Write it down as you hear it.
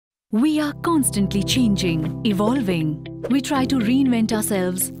We are constantly changing, evolving. We try to reinvent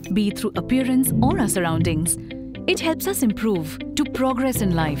ourselves, be it through appearance or our surroundings. It helps us improve, to progress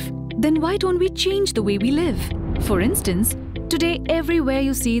in life. Then why don't we change the way we live? For instance, today everywhere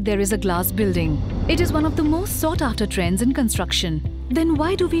you see there is a glass building. It is one of the most sought-after trends in construction. Then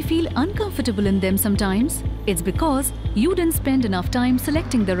why do we feel uncomfortable in them sometimes? It's because you didn't spend enough time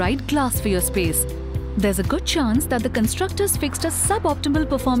selecting the right glass for your space. There's a good chance that the constructors fixed a suboptimal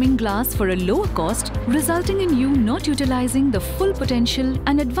performing glass for a lower cost, resulting in you not utilizing the full potential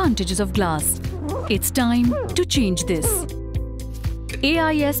and advantages of glass. It's time to change this.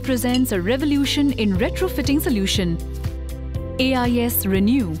 AIS presents a revolution in retrofitting solution. AIS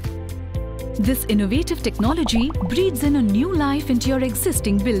Renew. This innovative technology breathes in a new life into your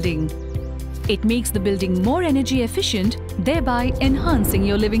existing building. It makes the building more energy efficient, thereby enhancing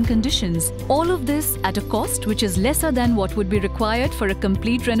your living conditions. All of this at a cost which is lesser than what would be required for a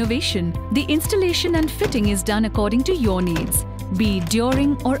complete renovation. The installation and fitting is done according to your needs, be it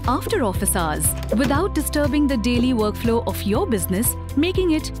during or after office hours, without disturbing the daily workflow of your business,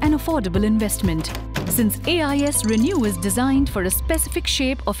 making it an affordable investment. Since AIS Renew is designed for a specific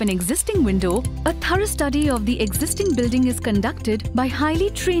shape of an existing window, a thorough study of the existing building is conducted by highly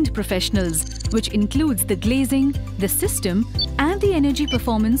trained professionals, which includes the glazing, the system, and the energy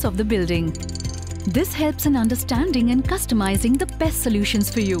performance of the building. This helps in understanding and customizing the best solutions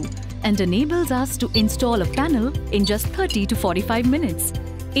for you and enables us to install a panel in just 30 to 45 minutes.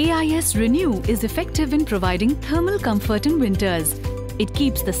 AIS Renew is effective in providing thermal comfort in winters. It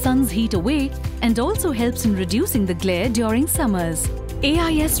keeps the sun's heat away and also helps in reducing the glare during summers.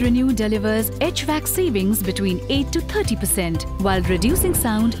 AIS Renew delivers HVAC savings between 8 to 30% while reducing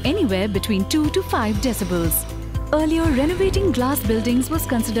sound anywhere between 2 to 5 decibels. Earlier, renovating glass buildings was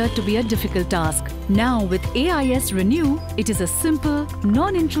considered to be a difficult task. Now, with AIS Renew, it is a simple,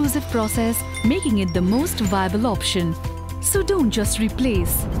 non-intrusive process, making it the most viable option. So don't just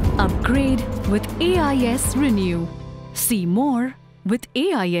replace, upgrade with AIS Renew. See more with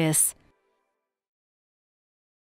AIS.